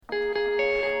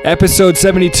Episode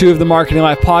 72 of the Marketing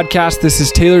Life Podcast. This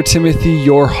is Taylor Timothy,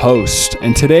 your host.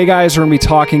 And today, guys, we're going to be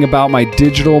talking about my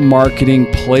digital marketing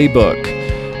playbook.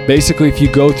 Basically, if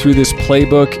you go through this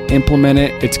playbook, implement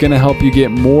it, it's going to help you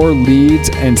get more leads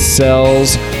and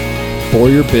sales for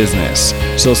your business.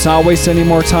 So let's not waste any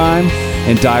more time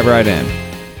and dive right in.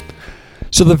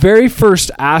 So the very first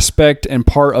aspect and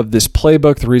part of this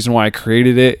playbook, the reason why I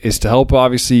created it, is to help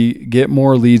obviously get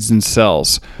more leads and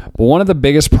sales. But one of the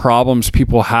biggest problems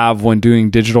people have when doing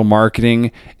digital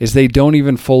marketing is they don't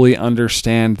even fully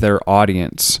understand their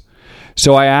audience.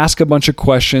 So I ask a bunch of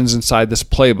questions inside this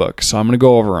playbook. So I'm going to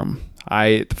go over them.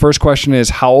 The first question is,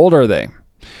 how old are they?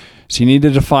 So you need to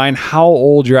define how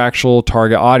old your actual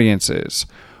target audience is.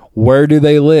 Where do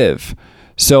they live?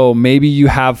 So maybe you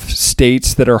have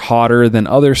states that are hotter than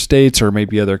other states or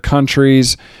maybe other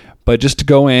countries, but just to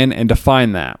go in and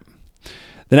define that.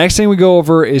 The next thing we go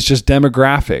over is just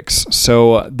demographics.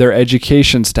 So their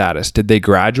education status. Did they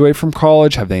graduate from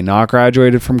college? Have they not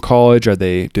graduated from college? Do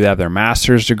they have their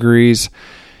master's degrees?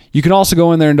 You can also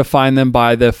go in there and define them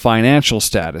by the financial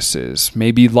statuses,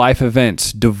 maybe life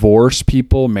events, divorced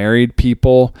people, married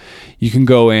people. You can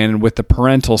go in with the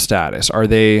parental status. Are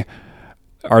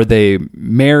they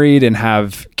married and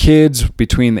have kids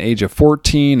between the age of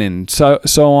 14 and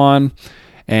so on?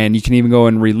 And you can even go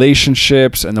in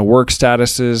relationships and the work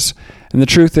statuses. And the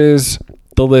truth is,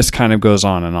 the list kind of goes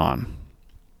on and on.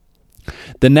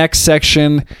 The next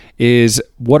section is,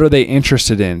 what are they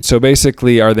interested in? So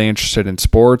basically, are they interested in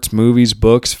sports, movies,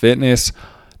 books, fitness?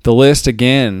 The list,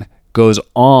 again, goes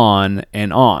on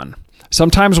and on.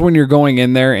 Sometimes when you're going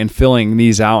in there and filling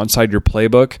these out inside your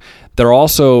playbook, they're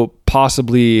also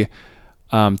possibly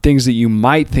things that you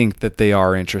might think that they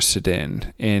are interested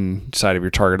in inside of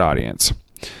your target audience.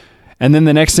 And then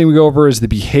the next thing we go over is the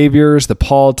behaviors, the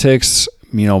politics,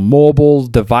 mobile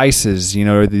devices.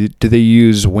 Do they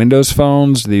use Windows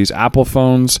phones? Do they use Apple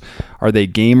phones? Are they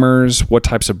gamers? What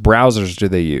types of browsers do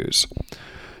they use?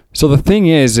 So the thing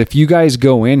is, if you guys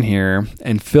go in here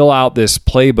and fill out this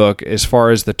playbook as far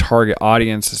as the target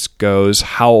audience goes,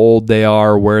 how old they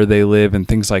are, where they live, and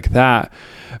things like that,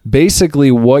 basically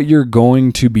what you're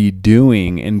going to be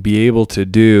doing and be able to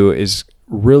do is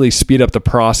really speed up the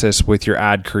process with your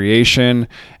ad creation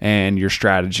and your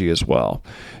strategy as well.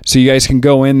 So you guys can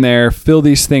go in there, fill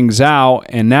these things out,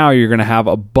 and now you're going to have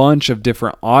a bunch of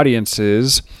different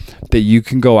audiences that you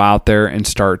can go out there and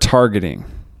start targeting.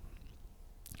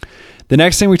 The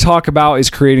next thing we talk about is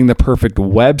creating the perfect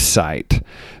website.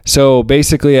 So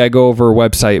basically, I go over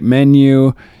website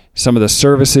menu, some of the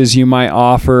services you might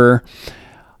offer.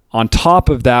 On top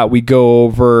of that, we go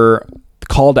over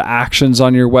call to actions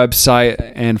on your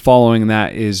website, and following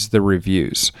that is the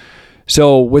reviews.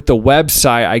 So with the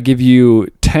website, I give you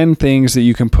 10 things that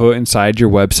you can put inside your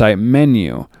website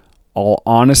menu.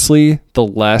 Honestly, the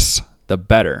less, the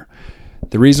better.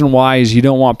 The reason why is you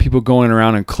don't want people going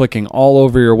around and clicking all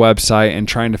over your website and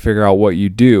trying to figure out what you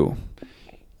do.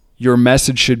 Your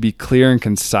message should be clear and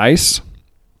concise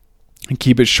and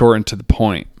keep it short and to the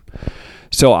point.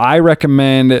 So I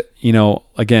recommend,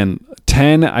 again,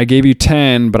 10, I gave you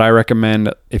 10, but I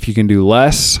recommend if you can do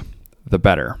less, the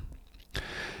better.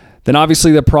 Then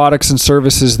obviously the products and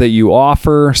services that you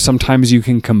offer, sometimes you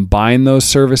can combine those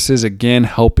services, again,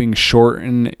 helping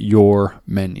shorten your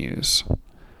menus.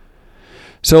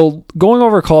 So going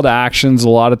over call to actions, a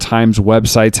lot of times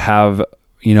websites have,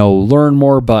 learn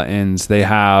more buttons, they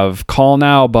have call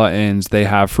now buttons, they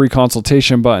have free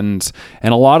consultation buttons,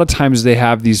 and a lot of times they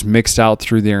have these mixed out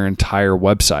through their entire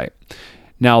website.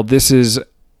 Now, this is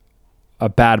a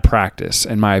bad practice,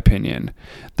 in my opinion.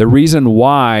 The reason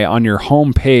why on your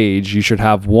home page you should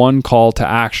have one call to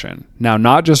action. Now,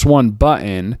 not just one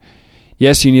button.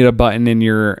 Yes, you need a button in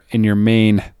your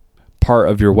main part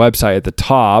of your website at the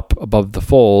top above the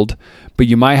fold, but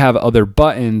you might have other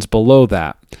buttons below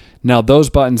that. Now,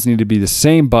 those buttons need to be the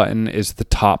same button as the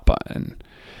top button.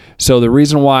 So the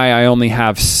reason why I only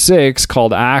have 6 call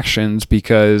to actions,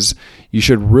 because you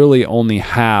should really only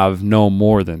have no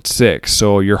more than 6.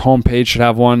 So your home page should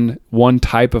have one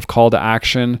type of call to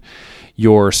action.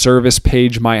 Your service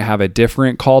page might have a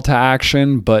different call to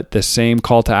action, but the same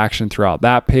call to action throughout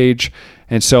that page,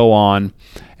 and so on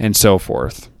and so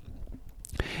forth.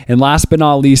 And last but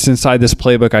not least, inside this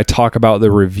playbook, I talk about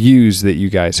the reviews that you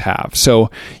guys have.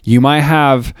 So you might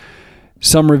have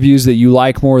some reviews that you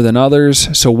like more than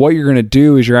others. So what you're going to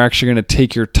do is you're actually going to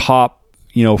take your top,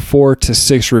 4 to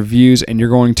 6 reviews, and you're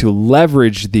going to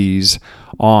leverage these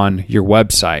on your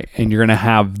website. And you're going to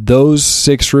have those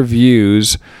 6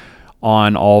 reviews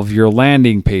on all of your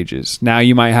landing pages. Now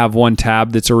you might have one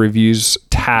tab that's a reviews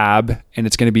tab tab and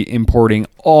it's going to be importing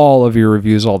all of your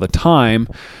reviews all the time,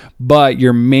 but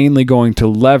you're mainly going to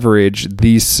leverage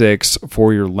these 6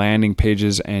 for your landing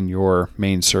pages and your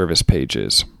main service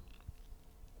pages.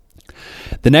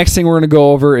 The next thing we're going to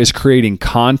go over is creating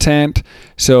content.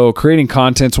 So creating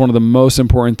content is one of the most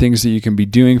important things that you can be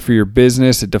doing for your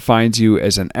business. It defines you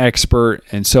as an expert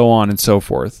and so on and so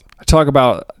forth. I talk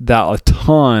about that a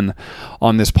ton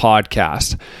on this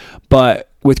podcast. But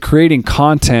with creating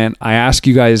content, I ask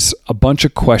you guys a bunch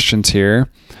of questions here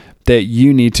that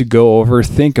you need to go over,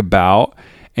 think about.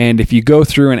 And if you go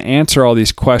through and answer all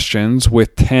these questions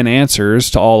with 10 answers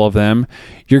to all of them,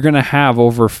 you're going to have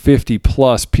over 50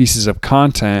 plus pieces of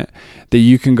content that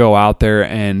you can go out there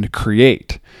and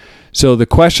create. So the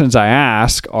questions I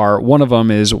ask are, one of them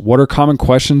is, what are common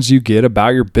questions you get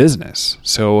about your business?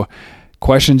 So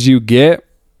questions you get,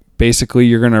 basically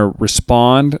you're going to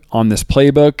respond on this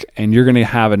playbook and you're going to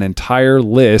have an entire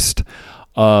list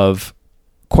of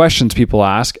questions people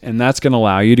ask, and that's going to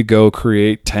allow you to go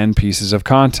create 10 pieces of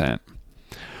content.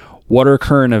 What are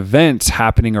current events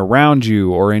happening around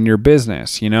you or in your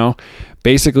business?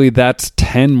 Basically that's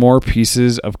 10 more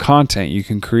pieces of content you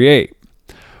can create.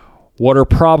 What are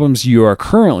problems you are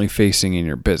currently facing in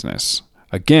your business?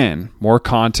 Again, more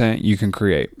content you can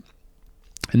create.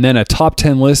 And then a top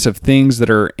 10 list of things that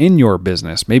are in your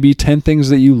business, maybe 10 things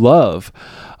that you love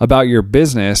about your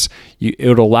business. It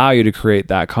would allow you to create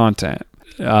that content.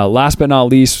 Last but not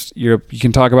least, you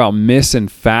can talk about myths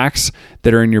and facts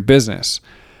that are in your business.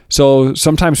 So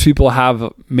sometimes people have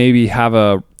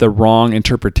the wrong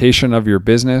interpretation of your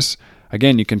business.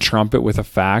 Again, you can trump it with a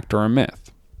fact or a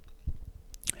myth.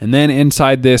 And then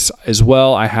inside this as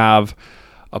well, I have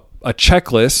a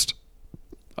checklist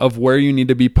of where you need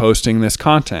to be posting this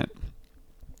content.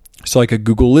 So like a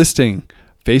Google listing,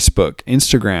 Facebook,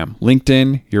 Instagram,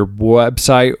 LinkedIn, your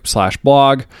website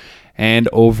 /blog, and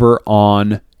over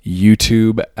on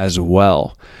YouTube as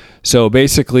well. So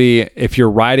basically, if you're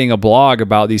writing a blog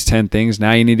about these 10 things,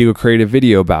 now you need to go create a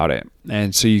video about it.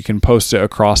 And so you can post it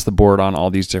across the board on all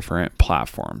these different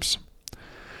platforms.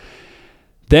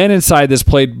 Then inside this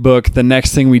playbook, the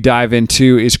next thing we dive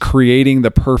into is creating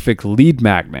the perfect lead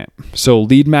magnet. So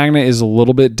lead magnet is a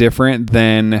little bit different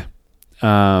than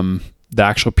the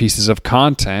actual pieces of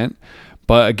content.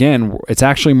 But again, it's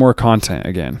actually more content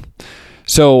again.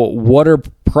 So what are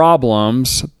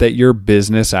problems that your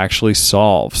business actually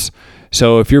solves?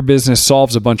 So if your business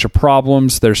solves a bunch of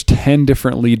problems, there's 10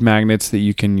 different lead magnets that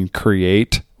you can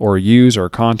create or use or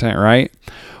content, right?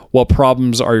 What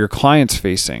problems are your clients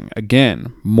facing?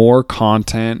 Again, more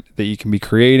content that you can be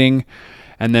creating.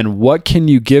 And then what can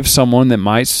you give someone that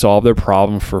might solve their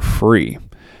problem for free?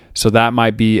 So that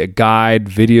might be a guide,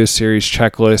 video series,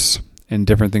 checklists, and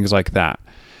different things like that.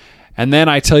 And then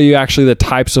I tell you actually the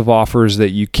types of offers that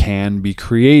you can be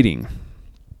creating.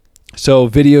 So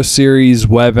video series,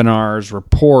 webinars,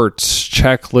 reports,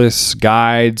 checklists,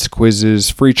 guides, quizzes,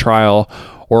 free trial,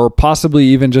 or possibly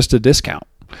even just a discount.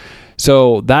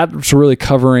 So that's really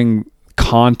covering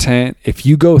content. If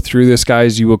you go through this,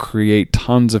 guys, you will create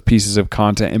tons of pieces of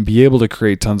content and be able to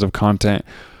create tons of content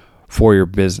for your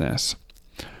business.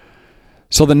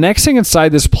 So the next thing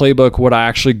inside this playbook, what I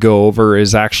actually go over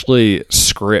is actually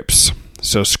scripts.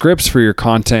 So scripts for your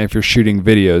content if you're shooting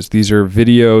videos. These are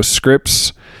video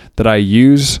scripts that I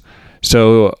use.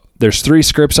 So there's 3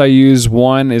 scripts I use.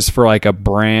 One is for like a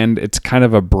brand. It's kind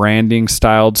of a branding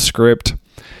styled script.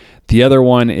 The other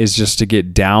one is just to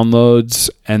get downloads.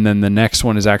 And then the next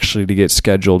one is actually to get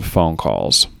scheduled phone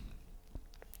calls.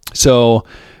 So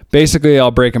basically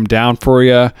I'll break them down for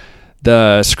you.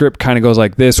 The script kind of goes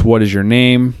like this. What is your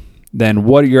name? Then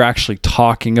what you're actually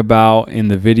talking about in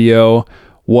the video,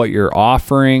 what you're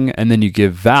offering, and then you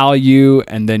give value,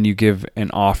 and then you give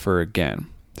an offer again.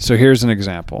 So here's an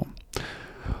example.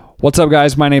 What's up,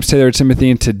 guys? My name's Taylor Timothy,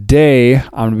 and today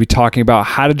I'm going to be talking about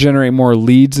how to generate more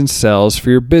leads and sales for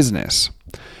your business.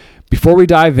 Before we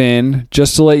dive in,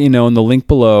 just to let you know, in the link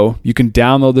below, you can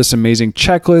download this amazing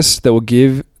checklist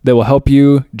that will help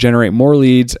you generate more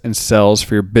leads and sales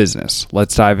for your business.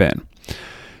 Let's dive in.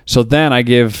 So then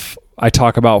I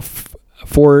talk about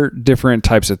 4 different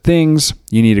types of things.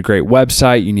 You need a great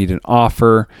website, you need an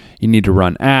offer, you need to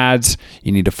run ads,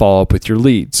 you need to follow up with your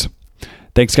leads.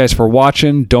 Thanks, guys, for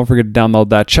watching. Don't forget to download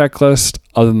that checklist.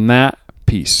 Other than that,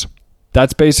 peace.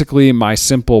 That's basically my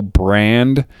simple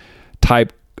brand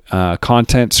type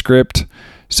content script.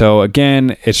 So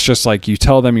again, it's just like you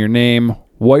tell them your name,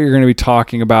 what you're going to be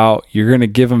talking about, you're going to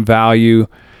give them value,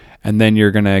 and then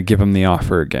you're going to give them the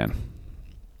offer again.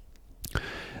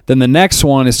 Then the next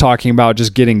one is talking about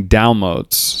just getting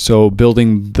downloads. So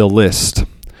building the list.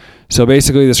 So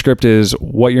basically the script is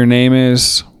what your name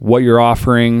is, what you're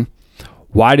offering,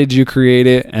 why did you create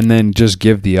it, and then just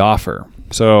give the offer.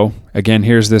 So again,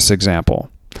 here's this example.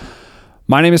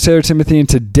 My name is Taylor Timothy, and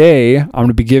today I'm going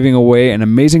to be giving away an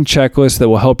amazing checklist that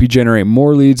will help you generate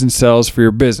more leads and sales for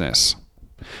your business.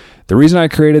 The reason I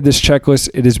created this checklist,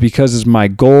 it is because it's my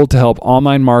goal to help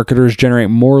online marketers generate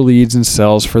more leads and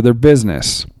sales for their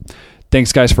business.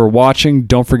 Thanks guys for watching.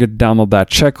 Don't forget to download that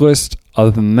checklist.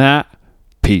 Other than that,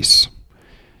 peace.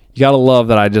 You got to love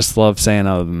that I just love saying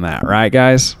other than that, right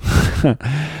guys?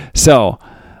 So,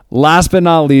 last but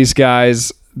not least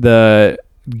guys, the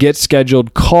get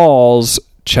scheduled calls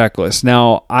checklist.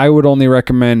 Now, I would only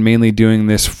recommend mainly doing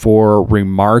this for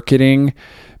remarketing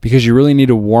because you really need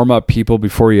to warm up people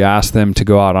before you ask them to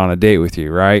go out on a date with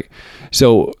you, right?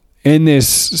 So in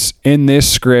this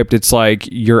script, it's like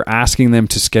you're asking them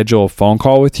to schedule a phone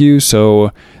call with you.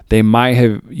 So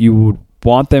you would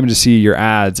want them to see your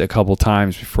ads a couple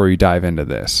times before you dive into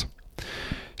this.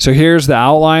 So here's the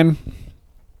outline.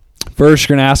 First,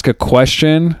 you're going to ask a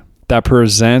question that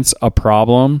presents a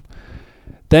problem.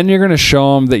 Then you're going to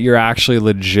show them that you're actually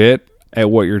legit at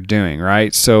what you're doing,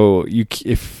 right? So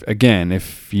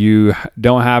if you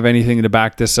don't have anything to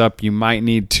back this up, you might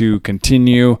need to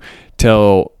continue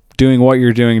till doing what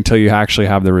you're doing until you actually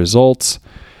have the results.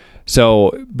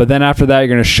 So, but then after that, you're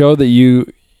going to show that you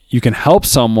can help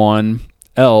someone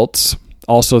else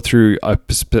also through a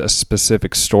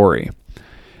specific story.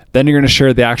 Then you're going to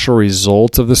share the actual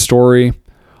results of the story,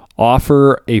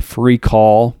 offer a free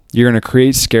call. You're going to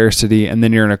create scarcity, and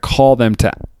then you're going to call them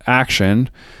to action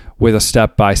with a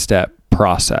step-by-step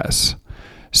process.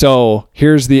 So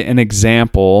here's an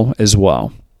example as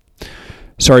well.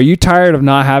 So are you tired of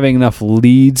not having enough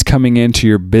leads coming into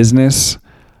your business?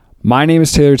 My name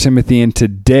is Taylor Timothy, and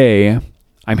today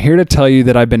I'm here to tell you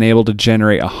that I've been able to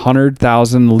generate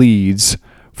 100,000 leads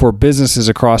for businesses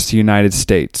across the United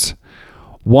States.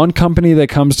 One company that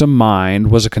comes to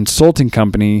mind was a consulting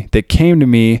company that came to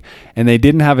me and they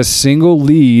didn't have a single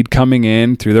lead coming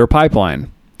in through their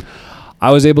pipeline.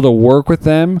 I was able to work with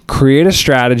them, create a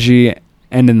strategy,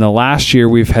 and in the last year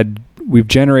we've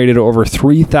generated over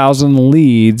 3,000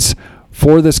 leads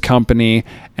for this company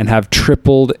and have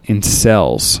tripled in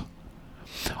sales.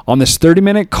 On this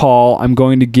 30-minute call, I'm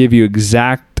going to give you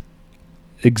exactly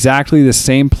the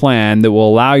same plan that will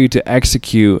allow you to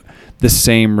execute the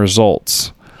same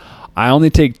results. I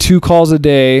only take 2 calls a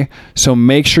day, so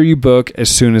make sure you book as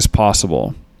soon as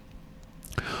possible.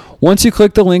 Once you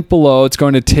click the link below, it's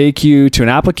going to take you to an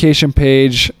application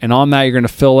page, and on that, you're going to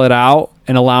fill it out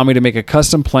and allow me to make a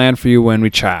custom plan for you when we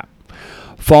chat.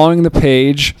 Following the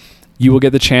page, you will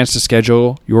get the chance to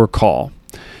schedule your call.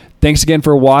 Thanks again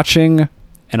for watching,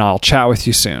 and I'll chat with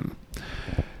you soon.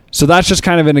 So that's just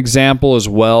kind of an example as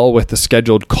well with the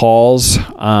scheduled calls.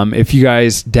 If you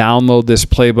guys download this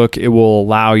playbook, it will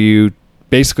allow you,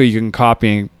 basically you can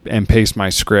copy and paste my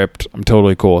script. I'm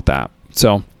totally cool with that.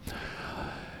 So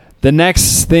the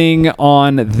next thing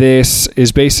on this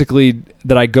is basically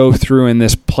that I go through in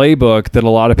this playbook that a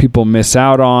lot of people miss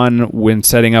out on when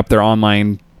setting up their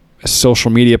online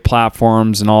social media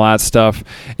platforms and all that stuff.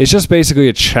 It's just basically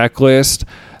a checklist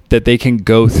that they can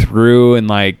go through and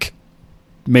like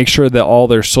make sure that all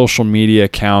their social media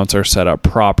accounts are set up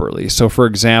properly. So for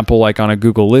example, like on a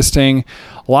Google listing,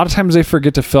 a lot of times they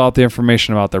forget to fill out the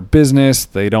information about their business.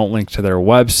 They don't link to their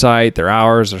website, their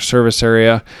hours, their service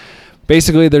area.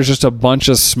 Basically, there's just a bunch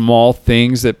of small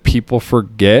things that people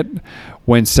forget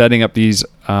when setting up these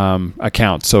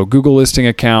accounts. So Google listing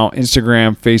account,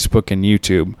 Instagram, Facebook, and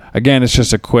YouTube. Again, it's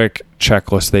just a quick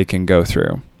checklist they can go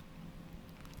through.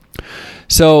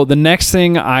 So the next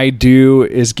thing I do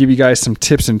is give you guys some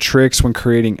tips and tricks when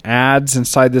creating ads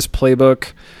inside this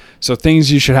playbook. So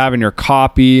things you should have in your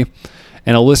copy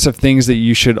and a list of things that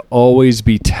you should always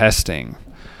be testing.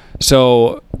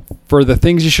 So for the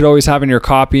things you should always have in your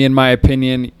copy, in my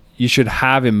opinion, you should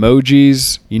have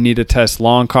emojis. You need to test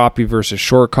long copy versus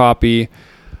short copy.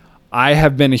 I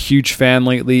have been a huge fan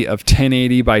lately of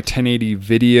 1080 by 1080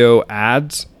 video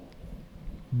ads.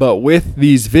 But with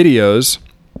these videos,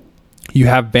 you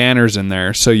have banners in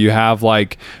there. So you have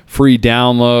like free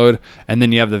download, and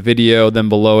then you have the video, then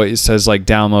below it says like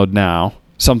download now,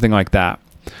 something like that.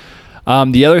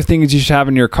 The other things you should have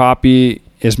in your copy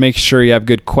is make sure you have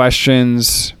good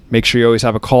questions. Make sure you always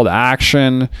have a call to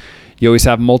action. You always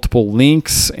have multiple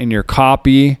links in your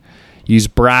copy. Use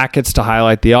brackets to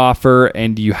highlight the offer,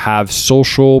 and you have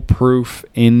social proof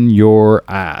in your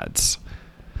ads.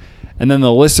 And then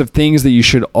the list of things that you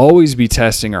should always be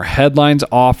testing are headlines,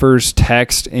 offers,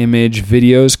 text, image,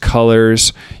 videos,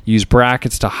 colors. Use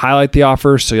brackets to highlight the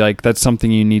offer. So like that's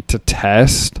something you need to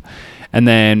test. And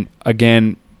then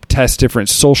again, test different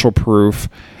social proof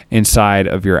inside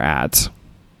of your ads.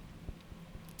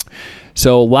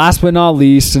 So last but not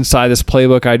least, inside this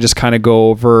playbook, I just kind of go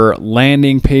over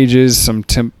landing pages, some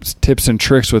tips and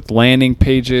tricks with landing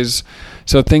pages.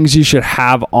 So things you should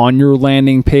have on your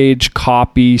landing page: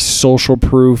 copy, social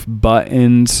proof,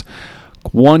 buttons,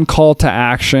 one call to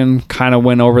action. Kind of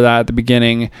went over that at the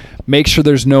beginning. Make sure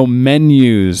there's no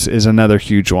menus is another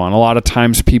huge one. A lot of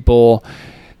times people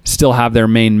still have their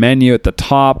main menu at the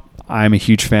top. I'm a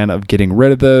huge fan of getting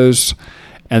rid of those.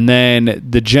 And then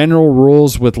the general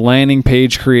rules with landing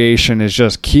page creation is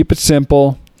just keep it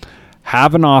simple,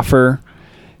 have an offer,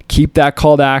 keep that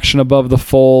call to action above the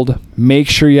fold, make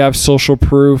sure you have social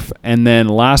proof, and then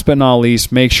last but not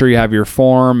least, make sure you have your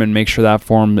form and make sure that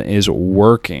form is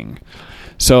working.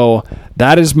 So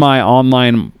that is my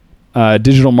online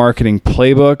digital marketing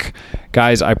playbook.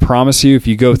 Guys, I promise you, if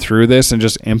you go through this and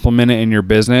just implement it in your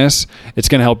business, it's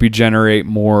going to help you generate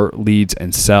more leads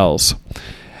and sales.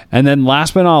 And then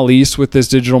last but not least, with this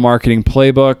digital marketing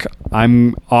playbook,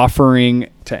 I'm offering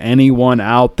to anyone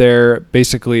out there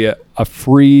basically a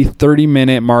free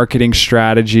 30-minute marketing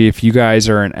strategy. If you guys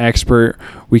are an expert,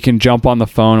 we can jump on the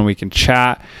phone and we can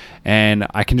chat, and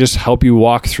I can just help you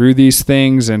walk through these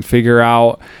things and figure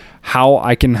out how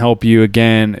I can help you,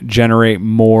 again, generate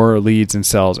more leads and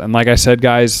sales. And like I said,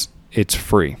 guys, it's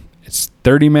free. It's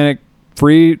 30-minute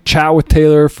free chat with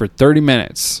Taylor for 30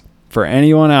 minutes for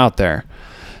anyone out there.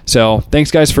 So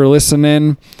thanks, guys, for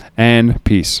listening, and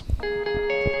peace.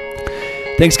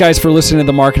 Thanks, guys, for listening to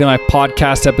the Marketing Life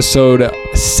Podcast, episode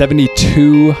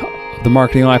 72 of the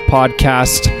Marketing Life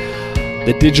Podcast,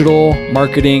 the Digital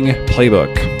Marketing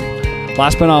Playbook.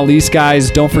 Last but not least, guys,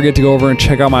 don't forget to go over and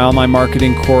check out my online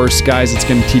marketing course. Guys, it's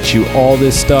going to teach you all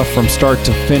this stuff from start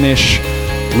to finish.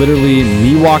 Literally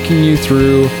me walking you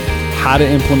through how to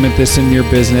implement this in your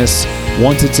business.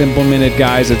 Once it's implemented,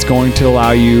 guys, it's going to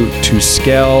allow you to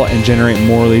scale and generate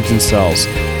more leads and sales.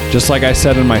 Just like I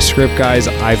said in my script, guys,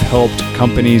 I've helped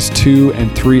companies 2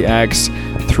 and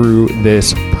 3x through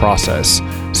this process.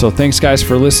 So thanks, guys,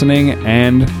 for listening,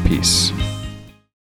 and peace.